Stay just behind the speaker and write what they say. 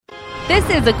This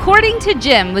is According to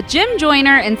Jim with Jim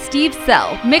Joyner and Steve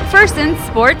Sell, McPherson's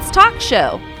sports talk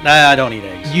show. Nah, I don't eat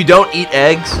eggs. You don't eat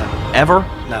eggs? No. Ever?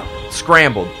 No.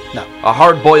 Scrambled? No. A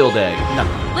hard-boiled egg? No.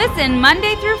 Listen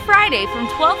Monday through Friday from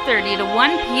 12:30 to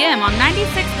 1 p.m. on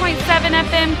 96.7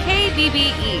 FM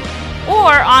KBBE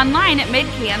or online at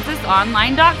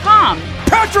midkansasonline.com.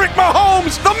 Patrick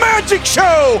Mahomes, the magic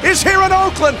show, is here in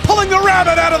Oakland, pulling the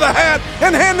rabbit out of the hat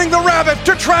and handing the rabbit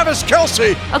to Travis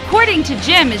Kelce. According to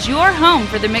Jim is your home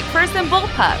for the McPherson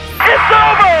Bullpups. It's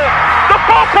over! The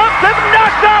Bullpups have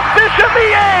knocked out Bishop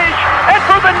Miege, and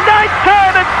for the ninth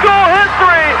time in school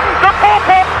history, the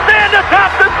Bullpups stand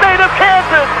atop the state of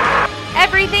Kansas.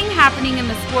 Everything happening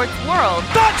in the sports world.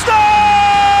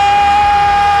 Touchdown!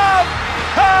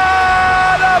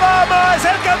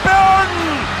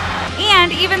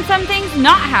 And even some things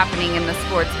not happening in the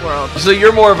sports world. So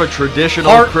you're more of a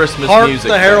traditional Christmas music the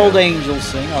fan. Herald Angels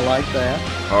sing. I like that.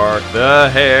 Hark the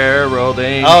Herald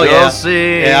Angels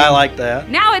sing. Yeah, I like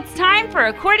that. Now it's time for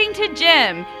According to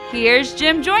Jim. Here's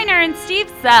Jim Joyner and Steve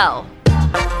Sell.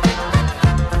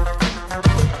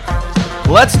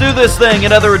 Let's do this thing.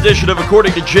 Another edition of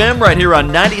According to Jim right here on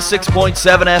 96.7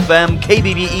 FM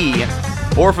KBBE.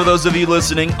 Or for those of you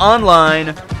listening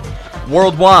online,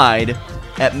 worldwide,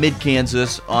 at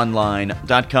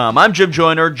midkansasonline.com. I'm Jim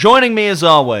Joyner. Joining me as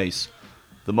always,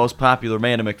 the most popular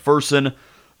man in McPherson,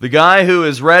 the guy who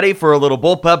is ready for a little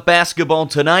bullpup basketball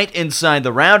tonight inside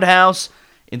the Roundhouse,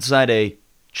 inside a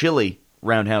chilly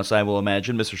Roundhouse, I will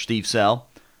imagine, Mr. Steve Sell.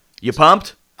 You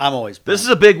pumped? I'm always pumped. This is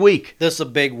a big week. This is a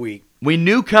big week. We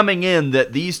knew coming in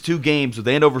that these two games with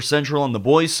Andover Central on the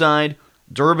boys' side,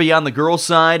 Derby on the girls'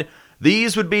 side,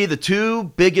 these would be the two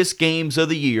biggest games of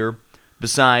the year,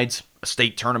 besides a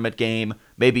state tournament game,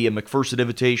 maybe a McPherson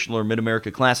Invitational or Mid-America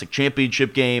Classic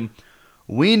Championship game.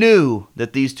 We knew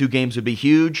that these two games would be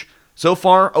huge. So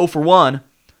far, 0 for 1,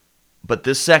 but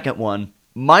this second one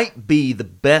might be the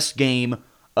best game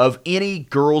of any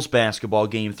girls basketball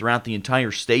game throughout the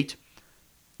entire state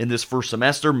in this first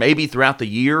semester, maybe throughout the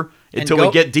year until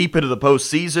we get deep into the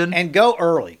postseason. And go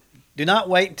early. Do not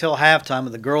wait until halftime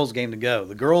of the girls' game to go.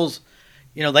 The girls,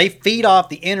 they feed off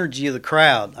the energy of the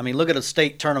crowd. I mean, look at a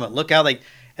state tournament. Look how they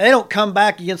don't come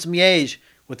back against Miege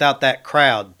without that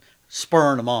crowd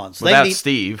spurring them on. So without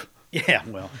Steve. Yeah,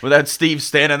 well. Without Steve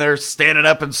standing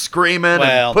up and screaming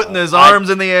and putting his arms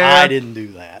in the air. I didn't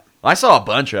do that. I saw a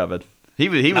bunch of it. He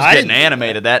was getting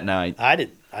animated that night.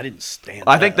 I didn't stand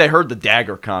I think they heard the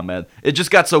dagger comment. It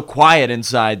just got so quiet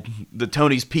inside the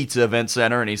Tony's Pizza Event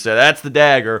Center, and he said, "That's the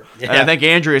dagger." Yeah. And I think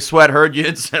Andrea Sweat heard you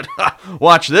and said,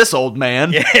 "Watch this, old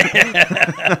man."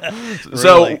 Yeah.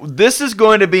 So really? This is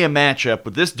going to be a matchup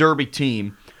with this Derby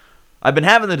team. I've been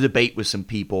having a debate with some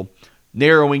people,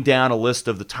 narrowing down a list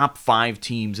of the top 5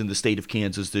 teams in the state of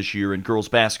Kansas this year in girls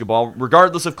basketball,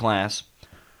 regardless of class.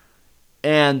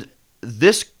 And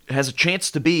this has a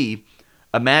chance to be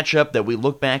a matchup that we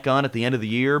look back on at the end of the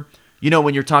year.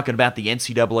 When you're talking about the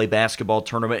NCAA basketball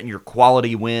tournament and your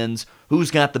quality wins,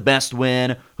 who's got the best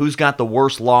win, who's got the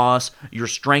worst loss, your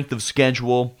strength of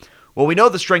schedule. Well, we know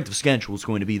the strength of schedule is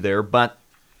going to be there, but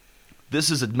this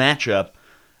is a matchup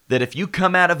that if you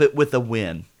come out of it with a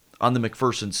win on the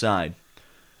McPherson side,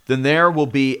 then there will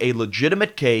be a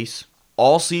legitimate case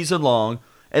all season long,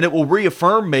 and it will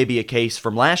reaffirm maybe a case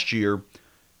from last year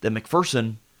that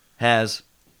McPherson has,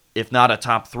 if not a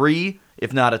top 3,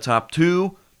 if not a top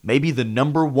 2, maybe the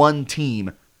number 1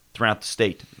 team throughout the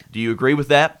state. Do you agree with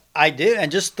that? I do,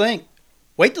 and just think,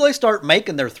 wait till they start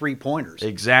making their 3-pointers.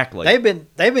 Exactly.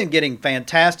 They've been getting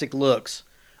fantastic looks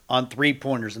on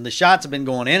 3-pointers, and the shots have been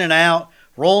going in and out,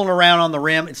 rolling around on the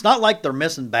rim. It's not like they're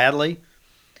missing badly.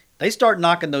 They start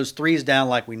knocking those threes down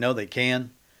like we know they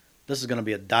can. This is going to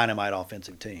be a dynamite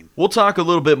offensive team. We'll talk a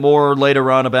little bit more later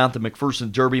on about the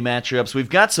McPherson Derby matchups. We've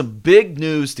got some big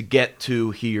news to get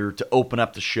to here to open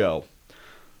up the show.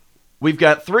 We've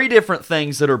got 3 different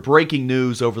things that are breaking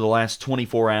news over the last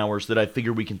 24 hours that I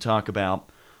figure we can talk about.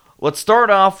 Let's start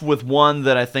off with one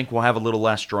that I think will have a little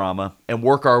less drama and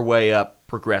work our way up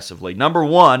progressively. Number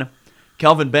 1,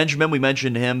 Kelvin Benjamin. We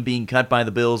mentioned him being cut by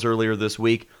the Bills earlier this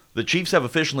week. The Chiefs have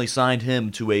officially signed him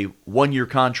to a 1-year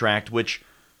contract, which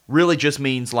really just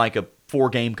means like a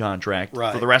 4-game contract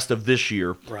for the rest of this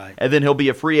year. Right. And then he'll be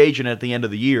a free agent at the end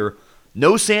of the year.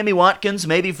 No Sammy Watkins,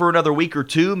 maybe for another week or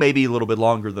 2, maybe a little bit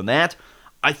longer than that.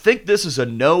 I think this is a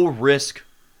no-risk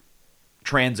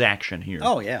transaction here.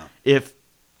 Oh, yeah. If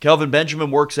Kelvin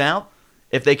Benjamin works out,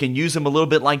 if they can use him a little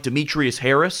bit like Demetrius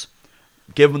Harris,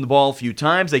 give him the ball a few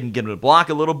times, they can get him to block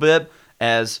a little bit.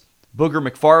 As Booger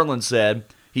McFarland said,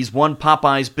 he's one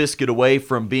Popeye's biscuit away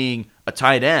from being a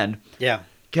tight end. Yeah.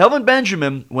 Kelvin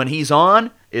Benjamin, when he's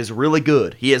on is really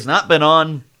good. He has not been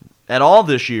on at all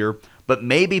this year, but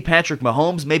maybe Patrick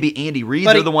Mahomes, maybe Andy Reid,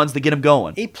 they're the ones that get him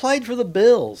going. He played for the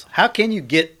Bills. How can you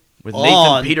get With on?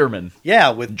 Nathan Peterman. Yeah,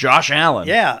 with Josh Allen.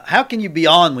 Yeah, how can you be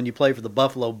on when you play for the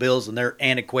Buffalo Bills and their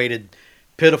antiquated,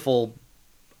 pitiful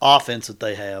offense that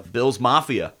they have? Bills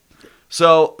Mafia.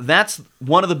 So that's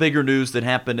one of the bigger news that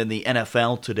happened in the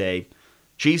NFL today.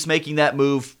 Chiefs making that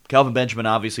move. Kelvin Benjamin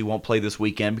obviously won't play this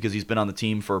weekend because he's been on the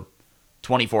team for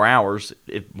 24 hours.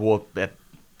 At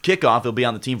kickoff, he'll be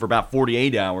on the team for about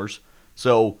 48 hours.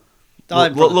 So a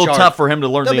little tough for him to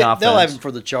learn the offense. They'll have him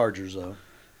for the Chargers, though.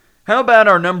 How about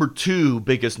our number 2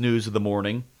 biggest news of the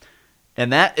morning?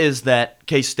 And that is that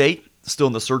K-State is still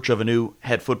in the search of a new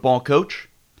head football coach.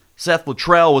 Seth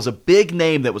Littrell was a big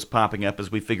name that was popping up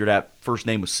as we figured out first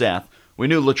name was Seth. We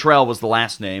knew Littrell was the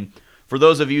last name. For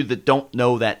those of you that don't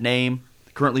know that name,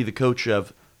 currently the coach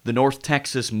of the North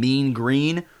Texas Mean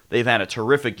Green. They've had a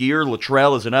terrific year.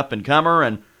 Littrell is an up-and-comer,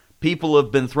 and people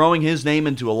have been throwing his name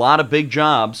into a lot of big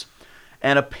jobs.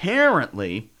 And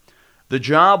apparently, the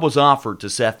job was offered to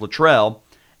Seth Littrell,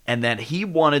 and that he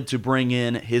wanted to bring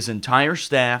in his entire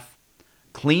staff,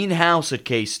 clean house at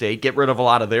K-State, get rid of a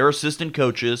lot of their assistant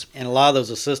coaches. And a lot of those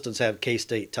assistants have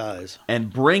K-State ties.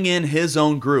 And bring in his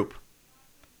own group.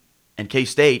 And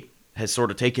K-State has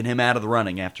sort of taken him out of the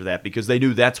running after that because they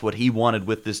knew that's what he wanted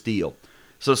with this deal.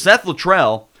 So Seth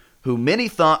Littrell, who many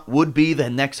thought would be the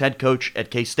next head coach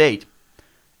at K-State,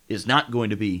 is not going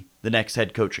to be the next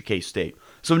head coach at K-State.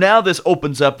 So now this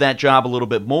opens up that job a little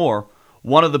bit more.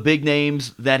 One of the big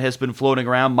names that has been floating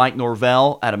around, Mike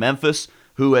Norvell out of Memphis,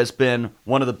 who has been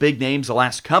one of the big names the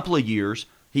last couple of years.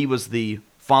 He was the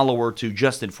follower to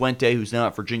Justin Fuente, who's now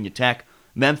at Virginia Tech.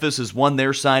 Memphis has won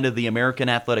their side of the American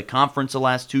Athletic Conference the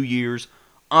last 2 years.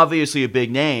 Obviously a big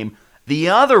name. The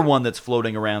other one that's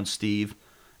floating around, Steve,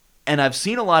 and I've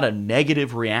seen a lot of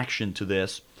negative reaction to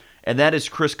this, and that is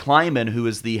Chris Kleiman, who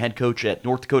is the head coach at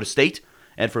North Dakota State.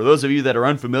 And for those of you that are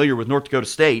unfamiliar with North Dakota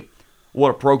State,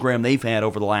 what a program they've had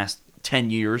over the last 10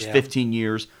 years, 15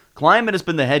 years. Kleiman has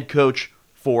been the head coach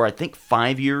for, I think,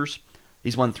 5 years.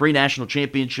 He's won 3 national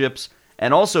championships,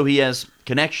 and also he has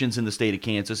connections in the state of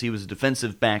Kansas. He was a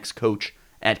defensive backs coach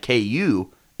at KU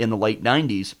in the late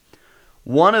 90s.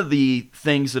 One of the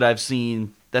things that I've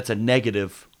seen that's a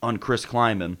negative on Chris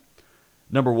Kleiman,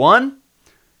 number one,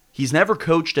 he's never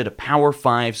coached at a Power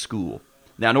 5 school.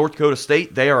 Now, North Dakota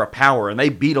State, they are a power, and they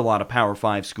beat a lot of Power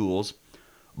 5 schools,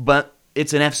 but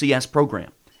it's an FCS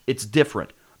program. It's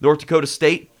different. North Dakota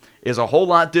State is a whole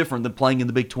lot different than playing in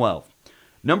the Big 12.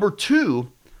 Number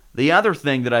two, the other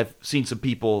thing that I've seen some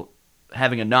people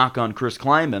having a knock on Chris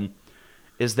Kleiman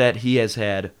is that he has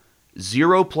had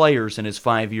 0 players in his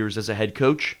 5 years as a head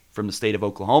coach from the state of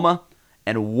Oklahoma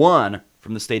and 1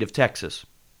 from the state of Texas.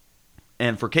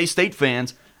 And for K-State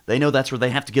fans, they know that's where they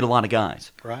have to get a lot of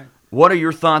guys. Right. What are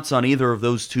your thoughts on either of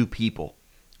those two people?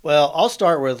 Well, I'll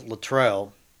start with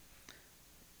Littrell.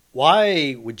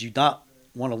 Why would you not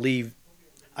want to leave?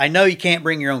 I know you can't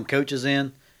bring your own coaches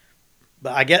in,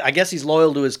 but I guess he's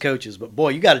loyal to his coaches. But, boy,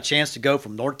 you got a chance to go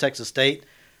from North Texas State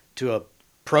to a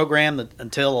program that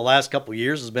until the last couple of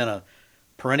years has been a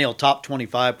perennial top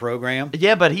 25 program.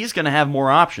 Yeah, but he's going to have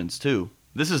more options, too.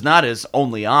 This is not his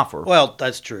only offer. Well,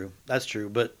 that's true. That's true.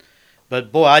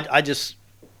 But boy, I just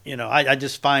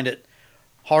find it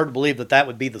hard to believe that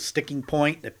would be the sticking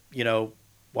point,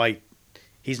 why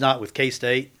he's not with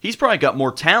K-State. He's probably got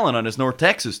more talent on his North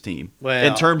Texas team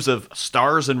in terms of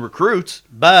stars and recruits.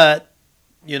 But,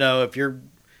 if you're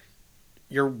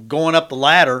going up the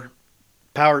ladder,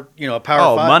 Power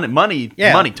 5. Money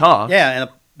talks. Yeah, and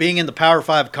being in the Power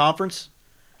 5 conference,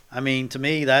 I mean, to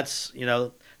me, that's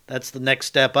the next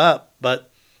step up.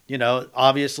 But,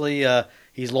 obviously,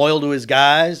 he's loyal to his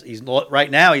guys.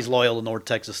 Right now he's loyal to North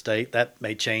Texas State. That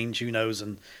may change. Who knows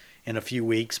in a few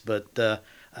weeks. But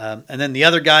and then the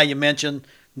other guy you mentioned,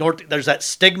 there's that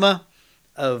stigma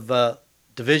of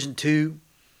Division II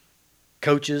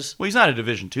coaches. Well, he's not a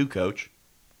Division II coach.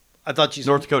 I thought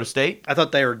North Dakota State. I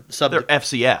thought they were They're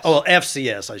FCS. Oh,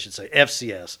 FCS, I should say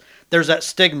FCS. There's that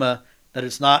stigma that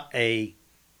it's not a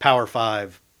Power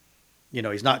 5.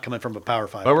 He's not coming from a Power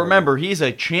 5. But remember, he's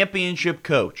a championship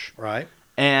coach, right?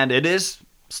 And it is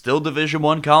still Division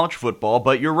I college football.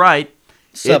 But you're right,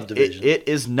 subdivision. It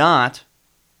is not.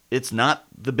 It's not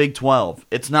the Big 12.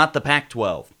 It's not the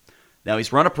Pac-12. Now,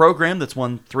 he's run a program that's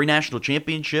won 3 national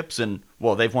championships, and,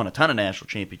 well, they've won a ton of national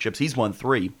championships. He's won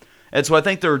 3. And so I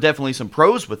think there are definitely some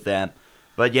pros with that.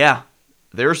 But, yeah,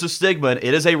 there's the stigma.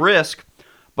 It is a risk.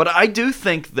 But I do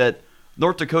think that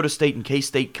North Dakota State and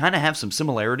K-State kind of have some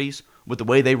similarities with the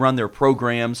way they run their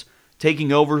programs,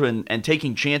 taking over and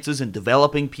taking chances and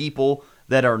developing people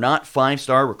that are not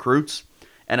 5-star recruits.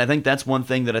 And I think that's one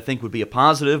thing that I think would be a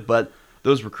positive, but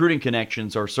those recruiting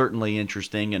connections are certainly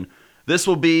interesting. And this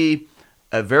will be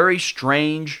a very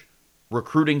strange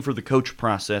recruiting for the coach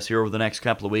process here over the next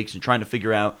couple of weeks and trying to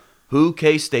figure out who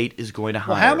K-State is going to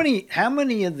hire. Well, how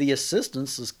many of the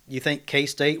assistants do you think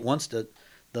K-State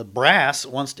the brass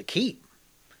wants to keep?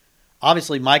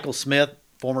 Obviously, Michael Smith,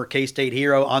 former K-State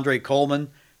hero, Andre Coleman,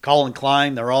 Colin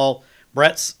Klein, they're all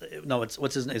what's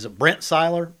his name? Is it Brent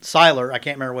Seiler? Seiler, I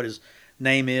can't remember what his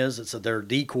name is. It's their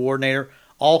D coordinator.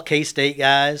 All K-State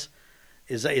guys.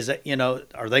 Is that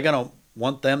are they going to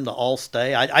want them to all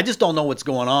stay? I just don't know what's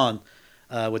going on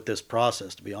with this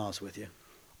process, to be honest with you.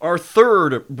 Our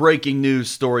third breaking news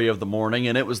story of the morning,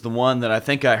 and it was the one that I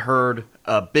think I heard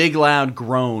a big loud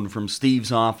groan from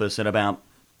Steve's office at about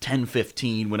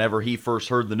 10:15 whenever he first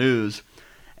heard the news.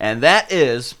 And that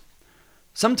is,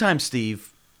 sometimes,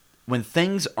 Steve, when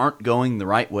things aren't going the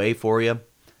right way for you,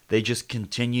 they just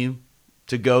continue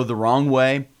to go the wrong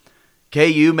way.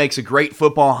 KU makes a great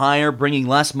football hire, bringing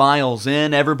Les Miles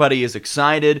in. Everybody is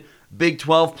excited. Big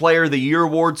 12 Player of the Year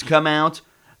awards come out.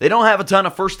 They don't have a ton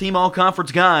of first-team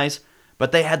all-conference guys,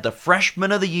 but they had the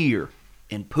Freshman of the Year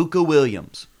in Pooka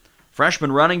Williams.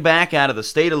 Freshman running back out of the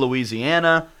state of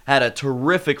Louisiana, had a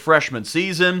terrific freshman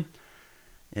season.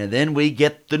 And then we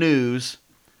get the news.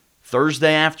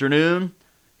 Thursday afternoon,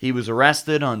 he was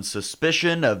arrested on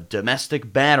suspicion of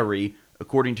domestic battery,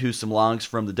 according to some logs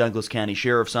from the Douglas County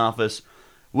Sheriff's Office.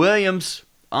 Williams,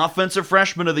 Offensive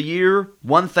Freshman of the Year,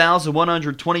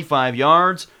 1,125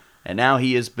 yards, and now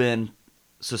he has been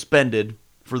suspended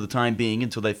for the time being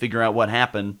until they figure out what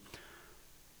happened.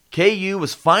 KU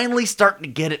was finally starting to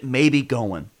get it maybe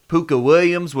going. Pooka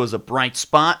Williams was a bright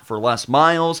spot for Les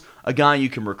Miles, a guy you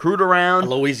can recruit around. A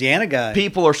Louisiana guy.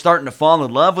 People are starting to fall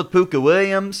in love with Pooka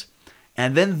Williams.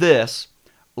 And then this,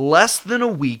 less than a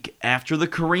week after the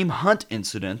Kareem Hunt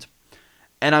incident,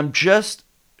 and I'm just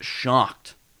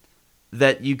shocked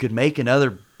that you could make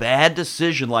another bad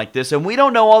decision like this, and we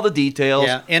don't know all the details.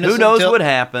 Yeah, who knows what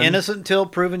happened? Innocent until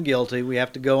proven guilty. We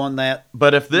have to go on that.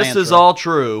 But if this is all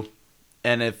true,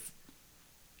 and if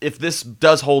this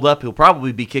does hold up, he'll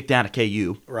probably be kicked out of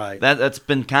KU. Right. That's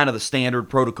been kind of the standard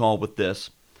protocol with this.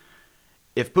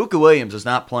 If Pooka Williams is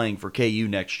not playing for KU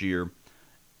next year,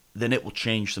 then it will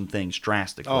change some things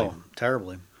drastically. Oh,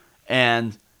 terribly.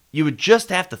 And you would just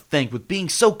have to think, with being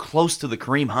so close to the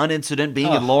Kareem Hunt incident,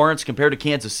 being in Lawrence compared to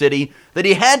Kansas City, that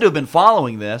he had to have been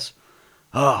following this.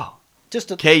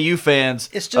 KU fans,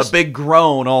 it's just a big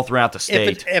groan all throughout the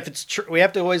state. If it's true, we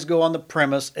have to always go on the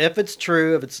premise. If it's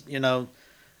true, if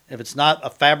it's not a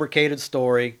fabricated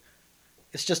story,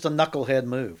 it's just a knucklehead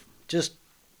move. Just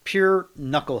pure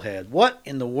knucklehead. What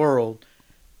in the world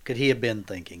could he have been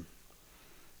thinking?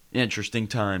 Interesting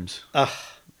times.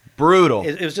 Brutal.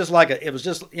 It was just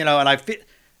and I feel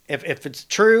if it's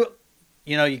true,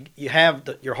 you have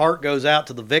your heart goes out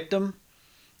to the victim,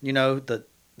 the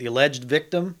alleged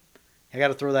victim. I got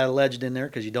to throw that alleged in there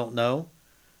because you don't know.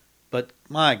 But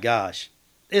my gosh,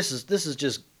 this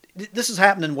is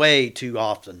happening way too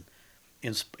often.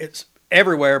 It's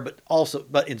everywhere, but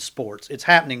in sports, it's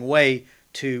happening way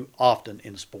too often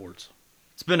in sports.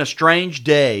 It's been a strange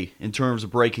day in terms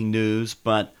of breaking news,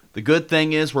 but the good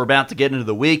thing is we're about to get into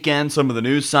the weekend. Some of the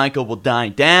news cycle will die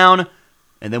down,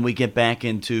 and then we get back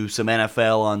into some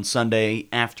NFL on Sunday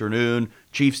afternoon.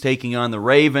 Chiefs taking on the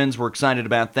Ravens. We're excited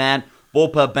about that.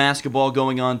 Bullpup basketball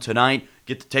going on tonight.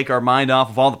 Get to take our mind off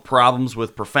of all the problems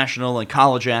with professional and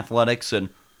college athletics and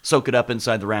soak it up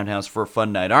inside the Roundhouse for a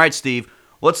fun night. All right, Steve,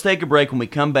 let's take a break. When we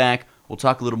come back, we'll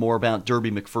talk a little more about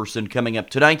Derby McPherson coming up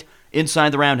tonight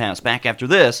inside the Roundhouse. Back after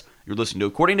this, you're listening to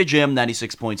According to Jim,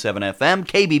 96.7 FM,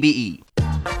 KBBE.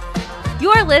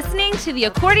 You're listening to the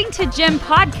According to Jim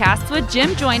podcast with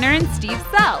Jim Joyner and Steve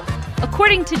Sell.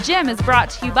 According to Jim is brought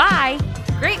to you by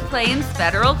Great Plains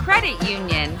Federal Credit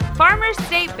Union, Farmers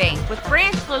State Bank with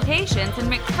branch locations in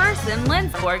McPherson,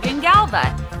 Lindsborg, and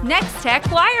Galva, Next Tech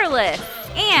Wireless,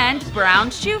 and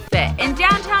Brown Shoe Fit in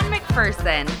downtown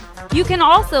McPherson. You can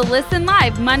also listen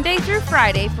live Monday through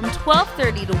Friday from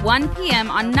 12:30 to 1 p.m.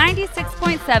 on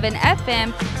 96.7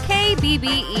 FM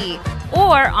KBBE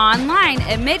or online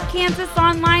at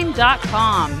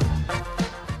midkansasonline.com.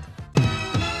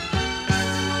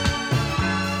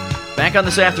 Back on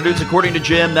this afternoon's According to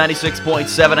Jim,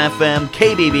 96.7 FM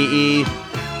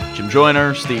KBBE. Jim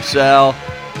Joyner, Steve Sell.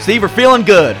 Steve, we're feeling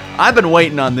good. I've been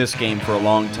waiting on this game for a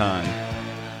long time.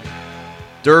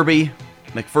 Derby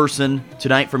McPherson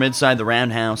tonight from inside the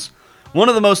Roundhouse. One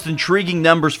of the most intriguing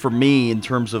numbers for me in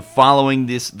terms of following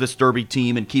this Derby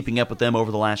team and keeping up with them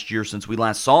over the last year since we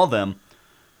last saw them.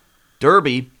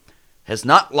 Derby has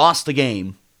not lost a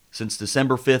game since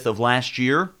December 5th of last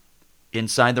year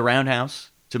inside the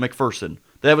Roundhouse to McPherson.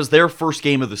 That was their first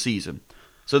game of the season.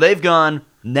 So they've gone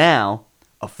now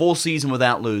a full season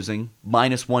without losing,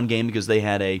 minus one game because they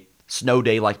had a snow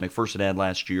day like McPherson had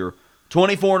last year,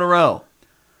 24 in a row.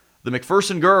 The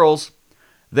McPherson girls,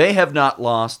 they have not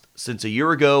lost since a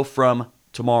year ago from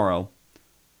tomorrow.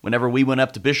 Whenever we went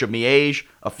up to Bishop Miege,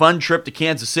 a fun trip to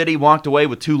Kansas City, walked away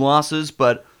with 2 losses,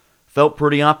 but felt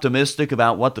pretty optimistic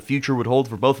about what the future would hold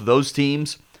for both of those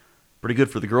teams. Pretty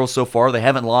good for the girls so far. They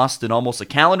haven't lost in almost a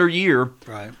calendar year.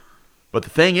 Right. But the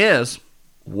thing is,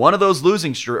 one of those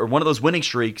winning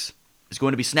streaks is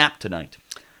going to be snapped tonight.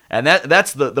 And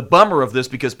that's the bummer of this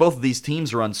because both of these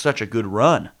teams are on such a good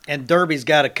run. And Derby's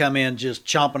got to come in just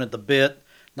chomping at the bit.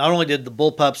 Not only did the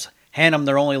Bullpups hand them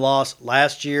their only loss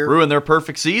last year, ruin their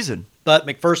perfect season, but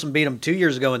McPherson beat them 2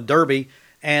 years ago in Derby.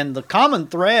 And the common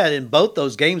thread in both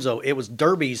those games, though, it was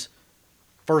Derby's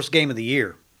first game of the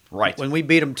year. Right. When we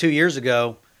beat them 2 years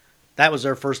ago, that was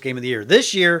their first game of the year.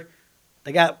 This year,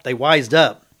 they wised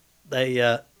up. They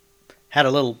had a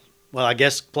little, well, I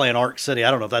guess playing Ark City. I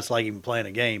don't know if that's like even playing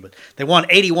a game, but they won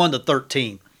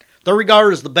 81-13. They're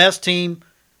regarded as the best team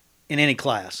in any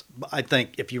class. I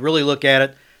think if you really look at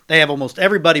it, they have almost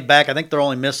everybody back. I think they're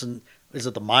only missing. Is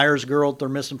it the Myers girl they're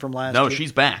missing from last year? No,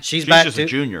 she's back. She's back just too? a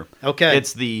junior. Okay.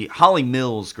 It's the Holly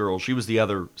Mills girl. She was the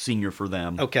other senior for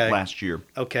them last year.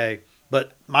 Okay.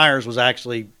 But Myers was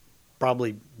actually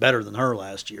probably better than her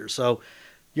last year. So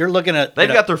you're looking at... They've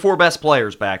got their 4 best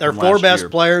players back Their from 4 last best year.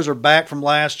 players are back from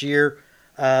last year.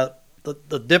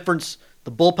 The difference,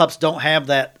 the Bullpups don't have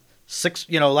that 6...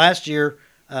 last year,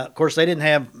 of course, they didn't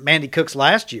have Mandy Cooks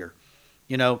last year.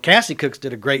 Cassie Cooks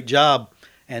did a great job.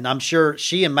 And I'm sure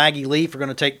she and Maggie Leaf are going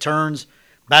to take turns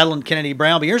battling Kennedy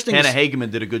Brown. Be interesting. Hannah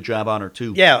Hageman did a good job on her,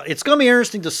 too. Yeah, it's going to be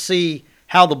interesting to see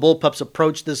how the Bullpups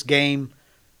approach this game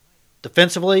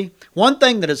defensively. One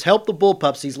thing that has helped the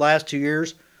Bullpups these last 2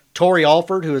 years, Tori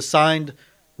Alford, who has signed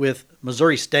with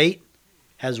Missouri State,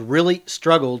 has really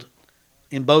struggled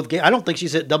in both games. I don't think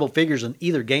she's hit double figures in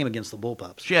either game against the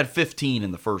Bullpups. She had 15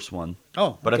 in the first one.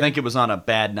 Oh, But I okay. think it was on a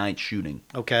bad night shooting.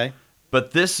 Okay.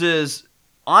 But this is...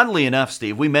 Oddly enough,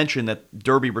 Steve, we mentioned that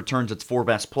Derby returns its 4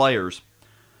 best players,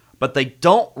 but they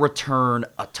don't return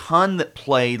a ton that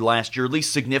played last year, at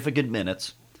least significant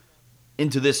minutes,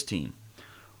 into this team.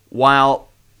 While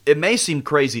it may seem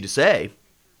crazy to say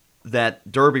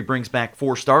that Derby brings back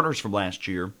 4 starters from last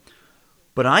year,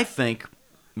 but I think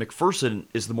McPherson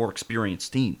is the more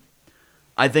experienced team.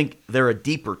 I think they're a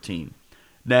deeper team.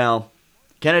 Now,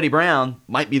 Kennedy Brown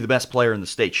might be the best player in the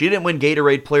state. She didn't win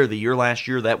Gatorade Player of the Year last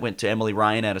year. That went to Emily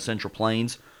Ryan out of Central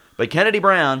Plains. But Kennedy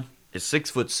Brown is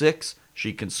 6'6".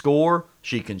 She can score.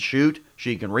 She can shoot.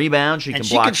 She can rebound. She can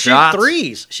block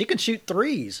shots. She can shoot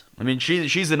threes. I mean,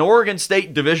 she's an Oregon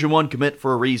State Division I commit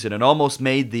for a reason and almost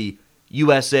made the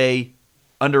USA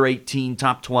Under-18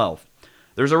 Top 12.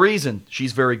 There's a reason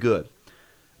she's very good.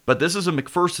 But this is a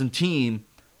McPherson team,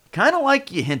 kind of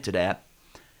like you hinted at,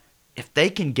 if they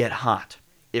can get hot.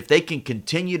 If they can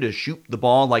continue to shoot the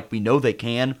ball like we know they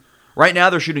can. Right now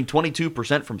they're shooting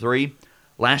 22% from 3.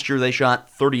 Last year they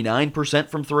shot 39%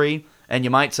 from 3. And you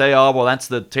might say, oh, well, that's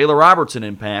the Taylor Robertson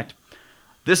impact.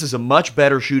 This is a much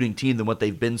better shooting team than what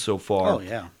they've been so far. Oh,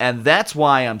 yeah. And that's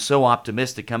why I'm so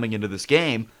optimistic coming into this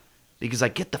game, because I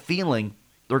get the feeling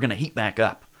they're going to heat back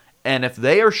up. And if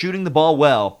they are shooting the ball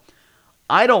well,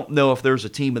 I don't know if there's a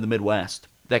team in the Midwest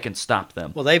that can stop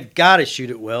them. Well, they've got to shoot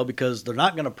it well because they're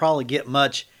not going to probably get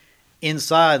much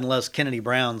inside unless Kennedy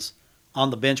Brown's on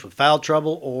the bench with foul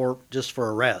trouble or just for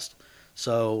a rest.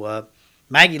 So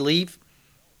Maggie Leaf,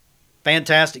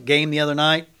 fantastic game the other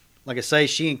night. Like I say,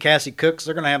 she and Cassie Cooks,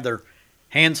 they're going to have their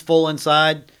hands full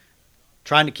inside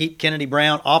trying to keep Kennedy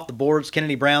Brown off the boards.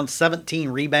 Kennedy Brown, 17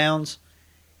 rebounds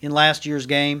in last year's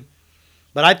game.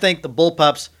 But I think the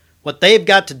Bullpups, what they've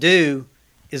got to do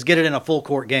is get it in a full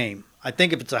court game. I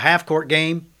think if it's a half-court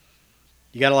game,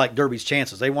 you got to like Derby's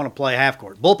chances. They want to play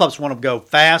half-court. Bullpups want to go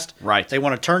fast. Right. They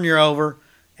want to turn you over,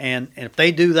 and if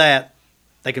they do that,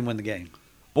 they can win the game.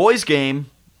 Boys game,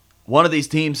 one of these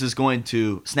teams is going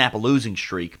to snap a losing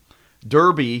streak.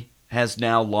 Derby has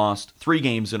now lost 3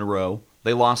 games in a row.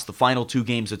 They lost the final 2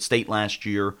 games at state last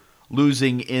year,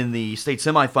 losing in the state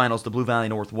semifinals to Blue Valley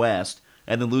Northwest,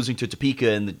 and then losing to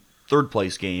Topeka in the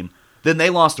 3rd-place game. Then they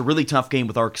lost a really tough game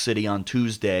with Ark City on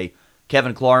Tuesday.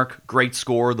 Kevin Clark, great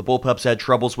scorer. The Bullpups had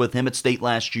troubles with him at state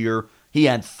last year. He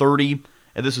had 30,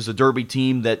 and this is a Derby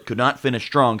team that could not finish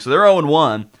strong. So they're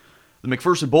 0-1. The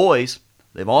McPherson boys,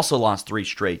 they've also lost 3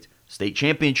 straight. State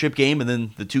championship game and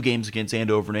then the 2 games against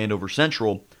Andover and Andover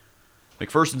Central.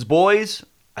 McPherson's boys,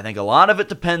 I think a lot of it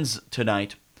depends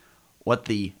tonight what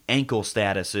the ankle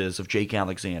status is of Jake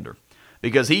Alexander.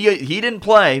 Because he didn't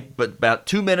play but about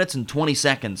 2 minutes and 20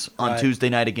 seconds on Tuesday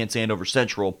night against Andover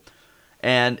Central.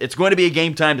 And it's going to be a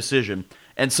game-time decision.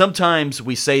 And sometimes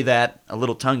we say that a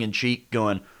little tongue-in-cheek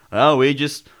going, oh,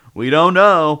 we don't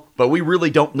know. But we really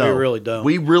don't know. We really don't.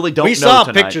 We really don't know We saw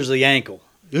tonight. pictures of the ankle.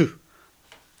 Ooh.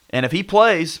 And if he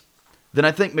plays, then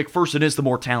I think McPherson is the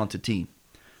more talented team.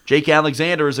 Jake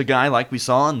Alexander is a guy, like we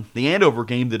saw in the Andover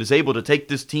game, that is able to take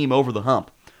this team over the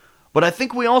hump. But I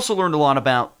think we also learned a lot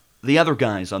about the other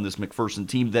guys on this McPherson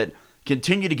team that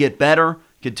continue to get better,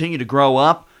 continue to grow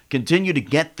up, continue to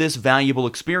get this valuable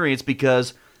experience,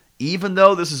 because even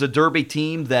though this is a Derby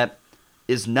team that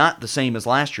is not the same as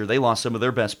last year, they lost some of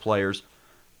their best players.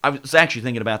 I was actually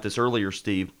thinking about this earlier,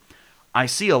 Steve. I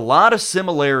see a lot of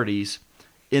similarities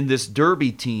in this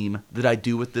Derby team that I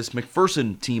do with this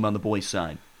McPherson team on the boys'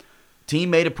 side.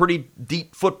 Team made a pretty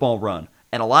deep football run,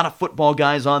 and a lot of football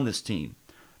guys on this team.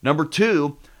 Number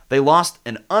two, they lost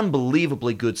an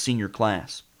unbelievably good senior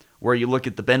class, where you look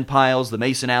at the Ben Piles, the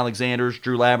Mason Alexanders,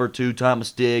 Drew Labertu,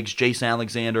 Thomas Diggs, Jace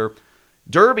Alexander.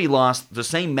 Derby lost the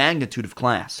same magnitude of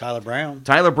class.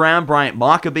 Tyler Brown, Bryant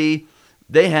Maccabee.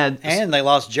 And they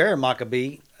lost Jared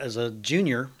Maccabee as a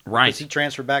junior. Right. Because he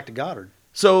transferred back to Goddard.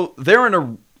 So they're in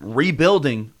a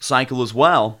rebuilding cycle as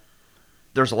well.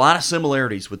 There's a lot of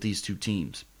similarities with these two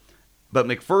teams. But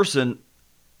McPherson,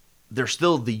 they're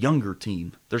still the younger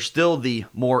team. They're still the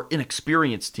more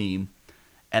inexperienced team.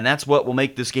 And that's what will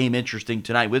make this game interesting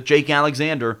tonight. With Jake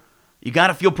Alexander, you got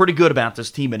to feel pretty good about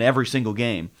this team in every single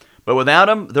game. But without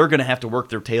him, they're going to have to work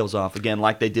their tails off again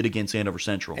like they did against Andover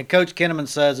Central. And Coach Kinnaman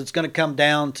says it's going to come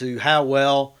down to how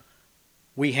well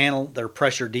we handle their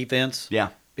pressure defense. Yeah.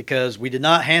 Because we did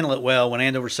not handle it well when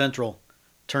Andover Central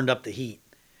turned up the heat.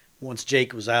 Once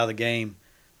Jake was out of the game,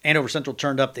 Andover Central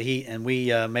turned up the heat, and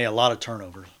we made a lot of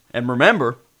turnovers. And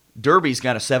remember, Derby's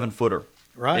got a 7-footer.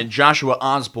 Right. And Joshua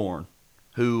Osborne,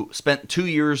 who spent 2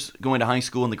 years going to high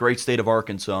school in the great state of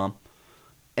Arkansas,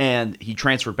 and he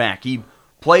transferred back. He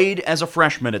played as a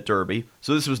freshman at Derby,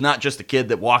 so this was not just a kid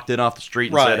that walked in off the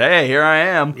street and said, hey, here I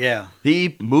am. Yeah.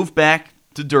 He moved back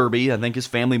to Derby. I think his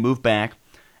family moved back.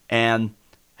 And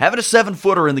having a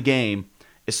 7-footer in the game,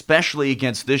 especially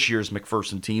against this year's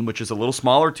McPherson team, which is a little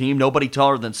smaller team, nobody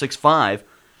taller than 6'5",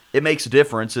 it makes a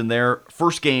difference. In their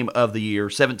first game of the year,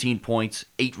 17 points,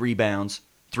 8 rebounds,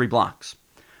 3 blocks.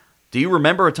 Do you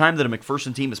remember a time that a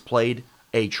McPherson team has played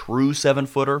a true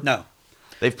 7-footer? No.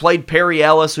 They've played Perry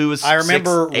Ellis, who was 6'8". I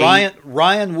remember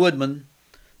Ryan Woodman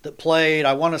that played,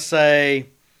 I want to say,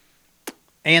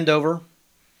 Andover,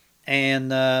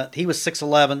 and he was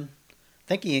 6'11". I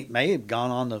think he may have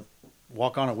gone on to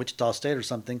walk on at Wichita State or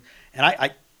something. And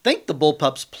I think the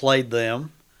Bullpups played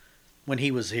them when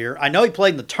he was here. I know he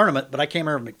played in the tournament, but I can't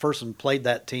remember if McPherson played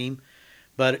that team.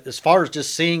 But as far as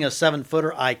just seeing a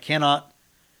 7-footer, I cannot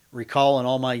recall in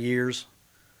all my years.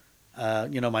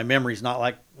 My memory's not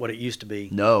like what it used to be.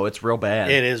 No, it's real bad.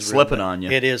 It is slipping real bad. on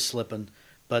you. It is slipping.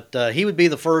 But he would be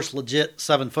the first legit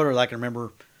 7-footer that I can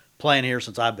remember playing here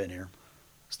since I've been here.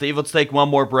 Steve, let's take one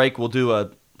more break. We'll do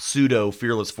a pseudo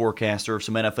fearless forecaster of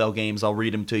some NFL games. I'll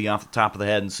read them to you off the top of the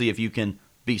head and see if you can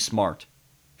be smart.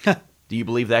 Do you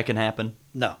believe that can happen?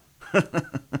 No.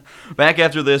 Back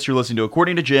after this, you're listening to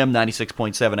According to Jim,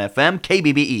 96.7 FM,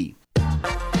 KBBE.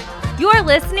 You're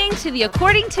listening to the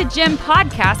According to Jim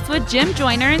podcast with Jim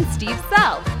Joyner and Steve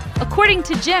Self. According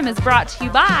to Jim is brought to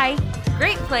you by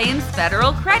Great Plains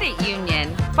Federal Credit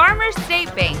Union, Farmers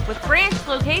State Bank with branch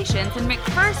locations in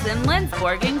McPherson,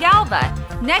 Lindsborg, and Galva,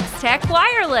 Next Tech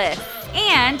Wireless,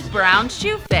 and Brown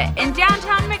Shoe Fit in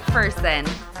downtown McPherson.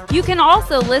 You can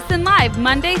also listen live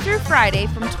Monday through Friday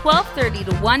from 12:30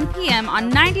 to 1 p.m.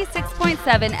 on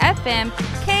 96.7 FM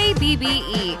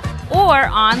KBBE or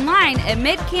online at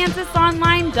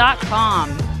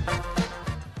midkansasonline.com.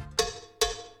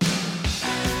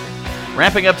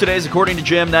 Wrapping up today's According to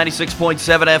Jim,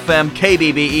 96.7 FM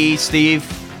KBBE. Steve,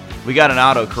 we got an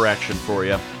auto correction for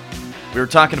you. We were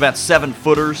talking about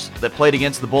 7-footers that played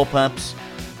against the Bullpups.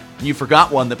 You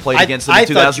forgot one that played against them in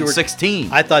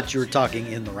 2016. I thought you were talking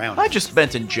in the round. I just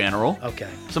meant in general. Okay.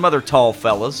 Some other tall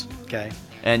fellas. Okay.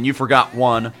 And you forgot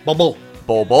one. Bull.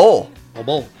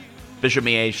 Bishop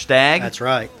Miege Stagg. That's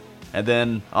right. And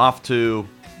then off to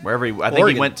wherever I think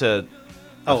he went to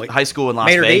high school in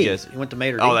Las Vegas. He went to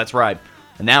Mater D. Oh, that's right.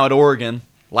 And now at Oregon,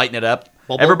 lighting it up.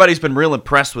 Everybody's been real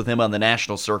impressed with him on the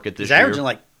national circuit this year. He's averaging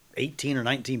like 18 or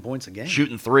 19 points a game.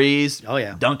 Shooting threes. Oh,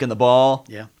 yeah. Dunking the ball.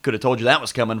 Yeah. Could have told you that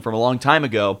was coming from a long time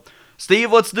ago.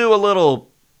 Steve, let's do a little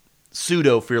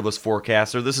pseudo-fearless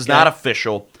forecaster. This is not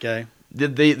official. Okay.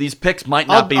 These picks might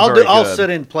not be very good. I'll sit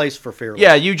in place for Fearless.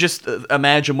 Yeah, you just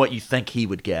imagine what you think he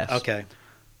would guess. Okay.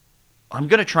 I'm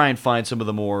going to try and find some of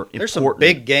the more important... There's some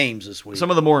big games this week. Some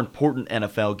of the more important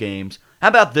NFL games. How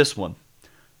about this one?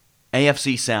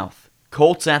 AFC South.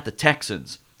 Colts at the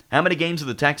Texans. How many games have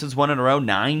the Texans won in a row?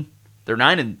 9? They're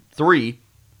 9-3.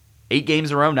 8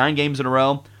 games in a row, 9 games in a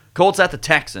row. Colts at the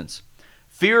Texans.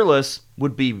 Fearless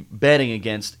would be betting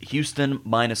against Houston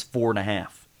minus 4.5.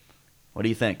 What do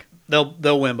you think?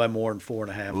 They'll win by more than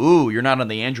 4.5. Ooh, you're not on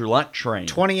the Andrew Luck train.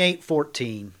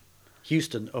 28-14.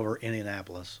 Houston over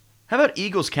Indianapolis. How about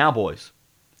Eagles-Cowboys?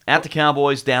 At the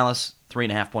Cowboys, Dallas,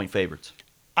 3.5-point favorites.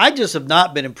 I just have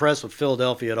not been impressed with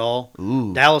Philadelphia at all.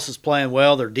 Ooh. Dallas is playing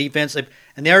well. Their defense. And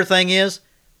the other thing is,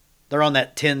 they're on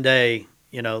that 10-day,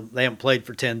 they haven't played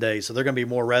for 10 days, so they're going to be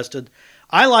more rested.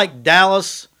 I like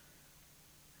Dallas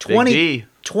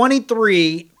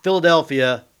 23,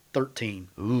 Philadelphia 13.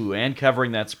 Ooh, and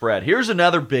covering that spread. Here's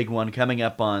another big one coming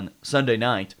up on Sunday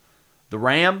night. The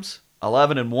Rams,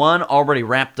 11-1, already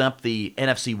wrapped up the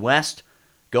NFC West,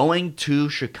 going to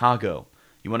Chicago.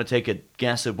 You want to take a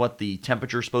guess at what the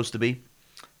temperature's supposed to be?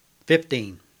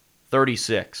 15.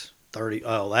 36. 30.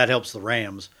 Oh, that helps the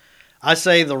Rams. I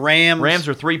say the Rams. Rams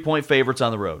are 3-point favorites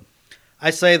on the road. I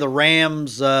say the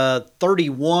Rams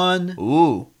 31.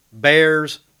 Ooh.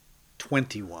 Bears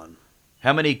 21.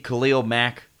 How many Khalil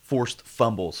Mack forced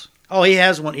fumbles? Oh, he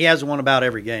has one. He has one about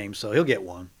every game, so he'll get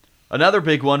one. Another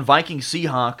big one,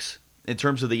 Vikings-Seahawks, in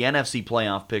terms of the NFC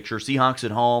playoff picture. Seahawks at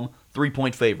home,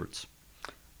 3-point favorites.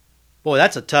 Boy,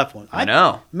 that's a tough one. I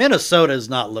know. Minnesota has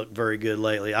not looked very good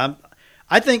lately.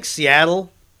 I think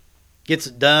Seattle gets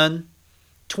it done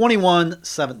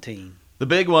 21-17. The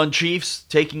big one, Chiefs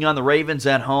taking on the Ravens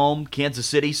at home. Kansas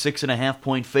City,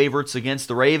 6.5-point favorites against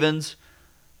the Ravens.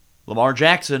 Lamar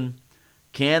Jackson,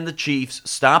 can the Chiefs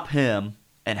stop him?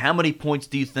 And how many points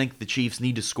do you think the Chiefs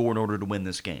need to score in order to win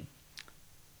this game?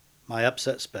 My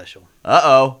upset special.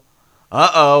 Uh-oh.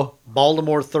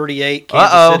 Baltimore 38,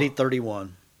 Kansas City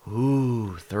 31.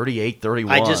 Ooh,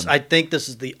 38-31. I think this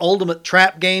is the ultimate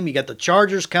trap game. You got the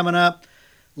Chargers coming up.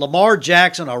 Lamar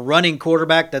Jackson, a running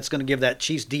quarterback that's going to give that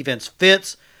Chiefs defense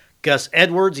fits. Gus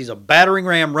Edwards, he's a battering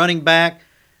ram running back.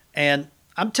 And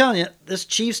I'm telling you, this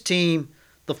Chiefs team,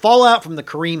 the fallout from the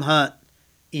Kareem Hunt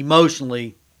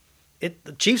emotionally,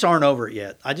 the Chiefs aren't over it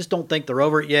yet. I just don't think they're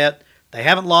over it yet. They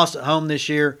haven't lost at home this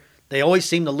year. They always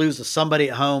seem to lose to somebody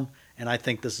at home, and I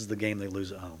think this is the game they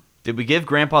lose at home. Did we give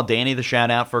Grandpa Danny the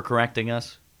shout-out for correcting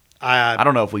us? I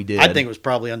don't know if we did. I think it was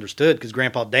probably understood because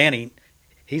Grandpa Danny,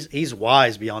 he's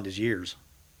wise beyond his years.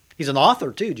 He's an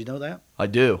author, too. Did you know that? I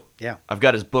do. Yeah. I've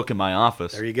got his book in my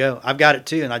office. There you go. I've got it,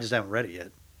 too, and I just haven't read it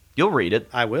yet. You'll read it.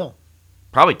 I will.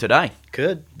 Probably today.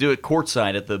 Could. Do it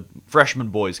courtside at the freshman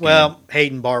boys game. Well,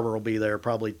 Hayden Barber will be there,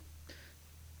 probably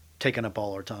taking up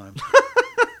all our time.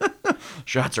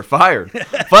 Shots are fired.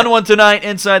 Fun one tonight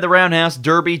inside the Roundhouse.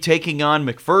 Derby taking on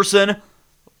McPherson.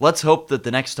 Let's hope that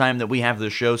the next time that we have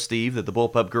this show, Steve, that the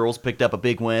Bullpup girls picked up a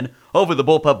big win. Hopefully the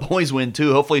Bullpup boys win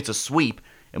too. Hopefully it's a sweep,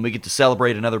 and we get to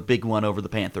celebrate another big one over the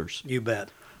Panthers. You bet.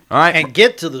 All right. And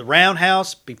get to the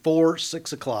Roundhouse before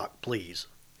 6 o'clock, please.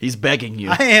 He's begging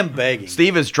you. I am begging.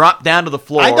 Steve has dropped down to the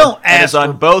floor. I don't ask and is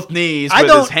on both knees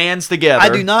with his hands together. I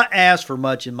do not ask for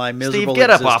much in my miserable Steve, get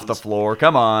existence. up off the floor.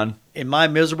 Come on. In my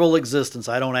miserable existence,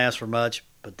 I don't ask for much,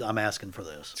 but I'm asking for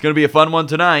this. It's going to be a fun one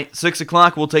tonight. 6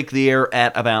 o'clock, we'll take the air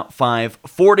at about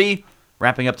 5:40.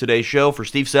 Wrapping up today's show for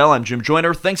Steve Sell, I'm Jim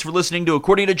Joyner. Thanks for listening to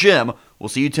According to Jim. We'll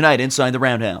see you tonight inside the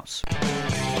Roundhouse.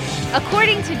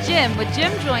 According to Jim with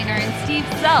Jim Joyner and Steve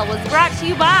Sell was brought to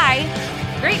you by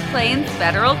Great Plains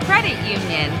Federal Credit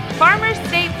Union, Farmers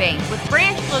State Bank with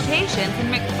branch locations in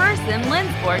McPherson,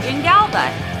 Lindsborg, and Galva,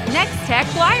 Next Tech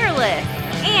Wireless,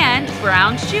 and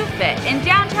Brown Shoe Fit in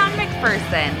downtown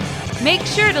McPherson. Make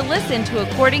sure to listen to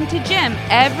According to Jim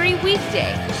every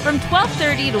weekday from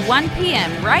 12:30 to 1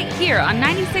 p.m. right here on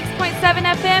 96.7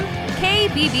 FM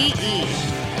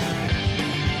KBBE.